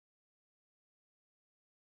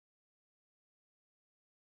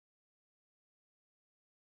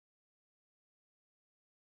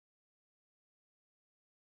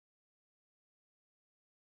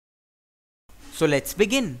So let's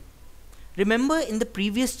begin. Remember in the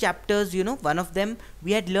previous chapters, one of them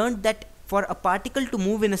we had learned that for a particle to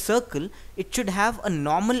move in a circle, it should have a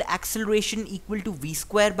normal acceleration equal to v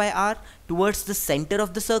square by r towards the center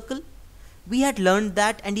of the circle. We had learned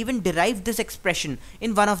that and even derived this expression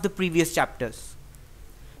in one of the previous chapters.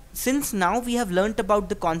 Since now we have learnt about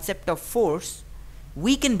the concept of force,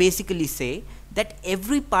 we can basically say that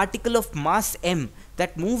every particle of mass m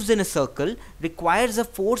that moves in a circle requires a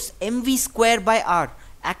force mv square by r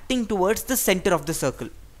acting towards the center of the circle.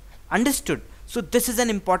 Understood? So this is an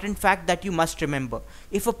important fact that you must remember.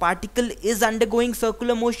 If a particle is undergoing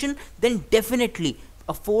circular motion, then definitely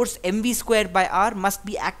a force mv square by r must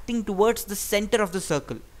be acting towards the center of the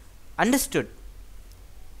circle. Understood?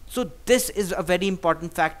 So this is a very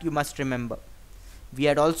important fact you must remember. We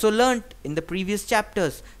had also learnt in the previous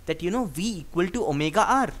chapters that v equal to omega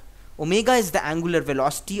r. Omega is the angular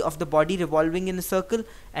velocity of the body revolving in a circle,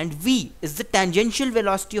 and v is the tangential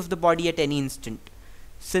velocity of the body at any instant.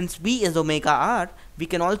 Since v is omega r, we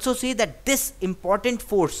can also say that this important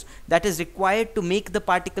force that is required to make the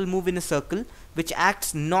particle move in a circle, which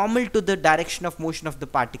acts normal to the direction of motion of the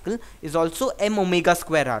particle, is also m omega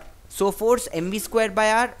square r. So force mv square by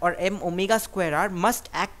r or m omega square r must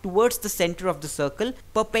act towards the center of the circle,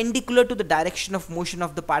 perpendicular to the direction of motion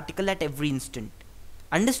of the particle at every instant.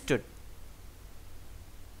 Understood?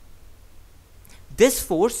 This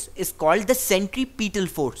force is called the centripetal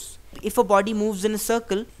force. If a body moves in a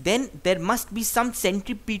circle, then there must be some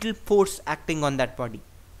centripetal force acting on that body.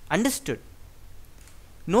 Understood?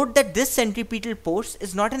 Note that this centripetal force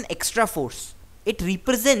is not an extra force. It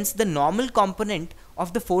represents the normal component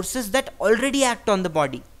of the forces that already act on the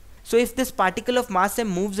body. So if this particle of mass m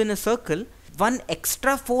moves in a circle, one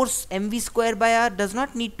extra force mv square by r does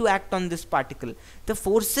not need to act on this particle. The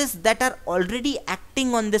forces that are already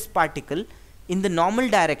acting on this particle in the normal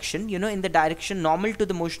direction, in the direction normal to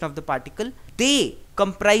the motion of the particle, they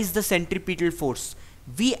comprise the centripetal force.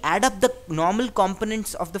 We add up the normal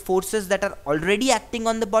components of the forces that are already acting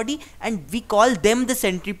on the body and we call them the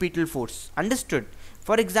centripetal force. Understood?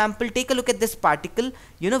 For example, take a look at this particle,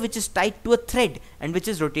 which is tied to a thread and which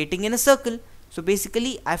is rotating in a circle. So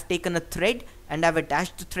basically, I've taken a thread and I've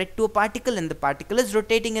attached the thread to a particle and the particle is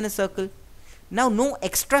rotating in a circle. Now, no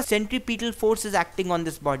extra centripetal force is acting on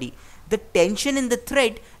this body. The tension in the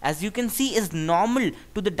thread, as you can see, is normal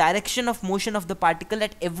to the direction of motion of the particle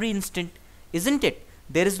at every instant, isn't it?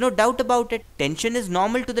 There is no doubt about it. Tension is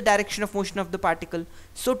normal to the direction of motion of the particle.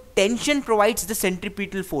 So tension provides the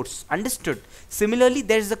centripetal force. Understood? Similarly,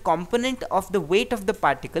 there is a component of the weight of the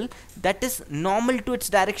particle that is normal to its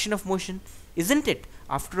direction of motion, isn't it?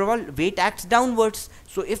 After all, weight acts downwards.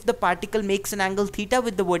 So if the particle makes an angle theta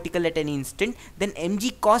with the vertical at any instant, then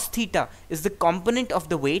mg cos theta is the component of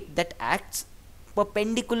the weight that acts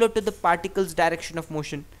perpendicular to the particle's direction of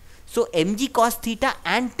motion. So mg cos theta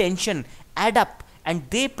and tension add up and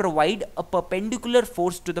they provide a perpendicular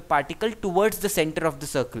force to the particle towards the center of the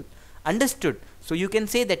circle. Understood? So you can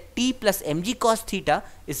say that T plus mg cos theta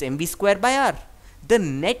is mv square by r. The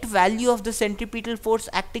net value of the centripetal force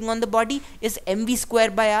acting on the body is mv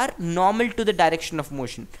square by r normal to the direction of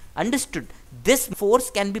motion. Understood? This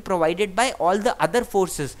force can be provided by all the other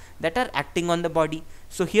forces that are acting on the body.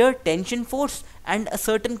 So here tension force and a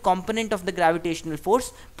certain component of the gravitational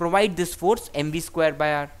force provide this force mv square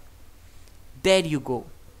by r. There you go.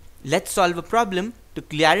 Let's solve a problem to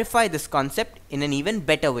clarify this concept in an even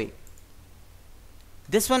better way.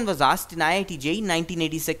 This one was asked in IIT JEE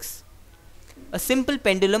 1986. A simple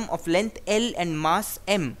pendulum of length L and mass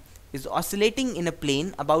m is oscillating in a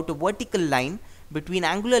plane about a vertical line between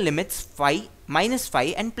angular limits phi, minus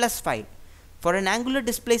phi and plus phi. For an angular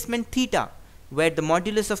displacement theta, where the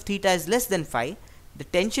modulus of theta is less than phi, the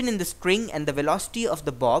tension in the string and the velocity of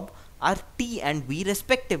the bob are t and v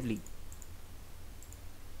respectively.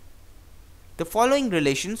 The following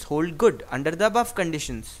relations hold good under the above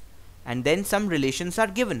conditions, and then some relations are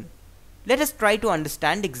given. Let us try to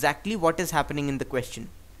understand exactly what is happening in the question.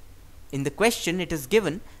 In the question, it is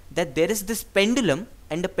given that there is this pendulum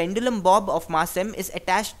and the pendulum bob of mass m is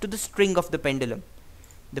attached to the string of the pendulum.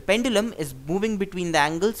 The pendulum is moving between the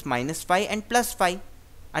angles minus phi and plus phi.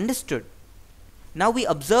 Understood? Now we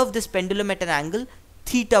observe this pendulum at an angle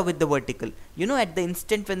theta with the vertical. At the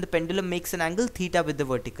instant when the pendulum makes an angle theta with the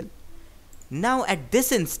vertical. Now at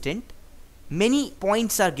this instant, many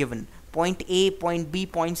points are given. Point A, point B,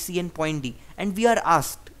 point C and point D, and we are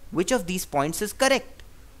asked which of these points is correct.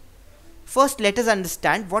 First, let us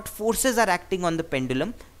understand what forces are acting on the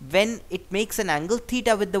pendulum when it makes an angle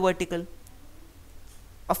theta with the vertical.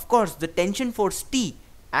 Of course, the tension force T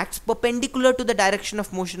acts perpendicular to the direction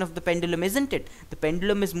of motion of the pendulum, isn't it? The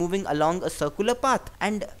pendulum is moving along a circular path,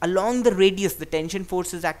 and along the radius the tension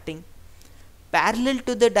force is acting. Parallel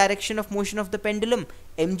to the direction of motion of the pendulum,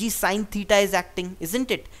 mg sine theta is acting, isn't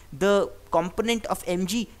it? The component of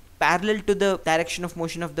mg parallel to the direction of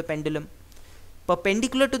motion of the pendulum.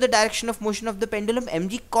 Perpendicular to the direction of motion of the pendulum,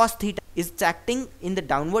 mg cos theta is acting in the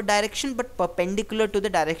downward direction but perpendicular to the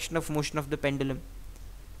direction of motion of the pendulum,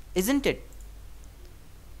 isn't it?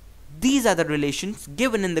 These are the relations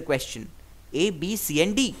given in the question. A, B, C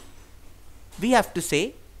and D. We have to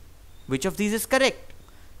say which of these is correct.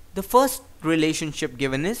 The first relationship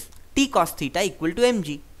given is T cos theta equal to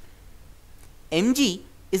mg. mg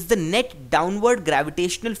is the net downward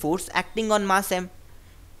gravitational force acting on mass m.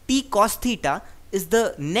 T cos theta is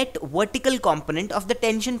the net vertical component of the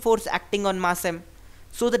tension force acting on mass m.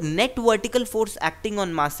 So the net vertical force acting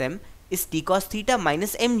on mass m is T cos theta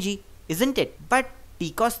minus mg, isn't it? But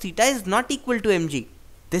T cos theta is not equal to mg.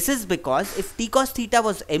 This is because if T cos theta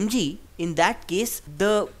was mg, in that case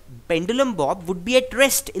the pendulum bob would be at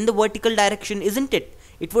rest in the vertical direction, isn't it?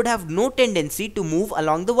 It would have no tendency to move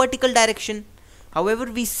along the vertical direction. However,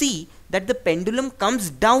 we see that the pendulum comes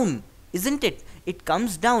down, isn't it? It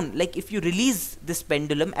comes down. Like if you release this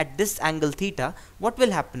pendulum at this angle theta, what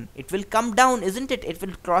will happen? It will come down, isn't it? It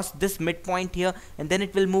will cross this midpoint here and then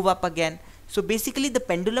it will move up again. So basically the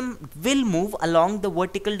pendulum will move along the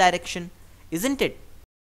vertical direction, isn't it?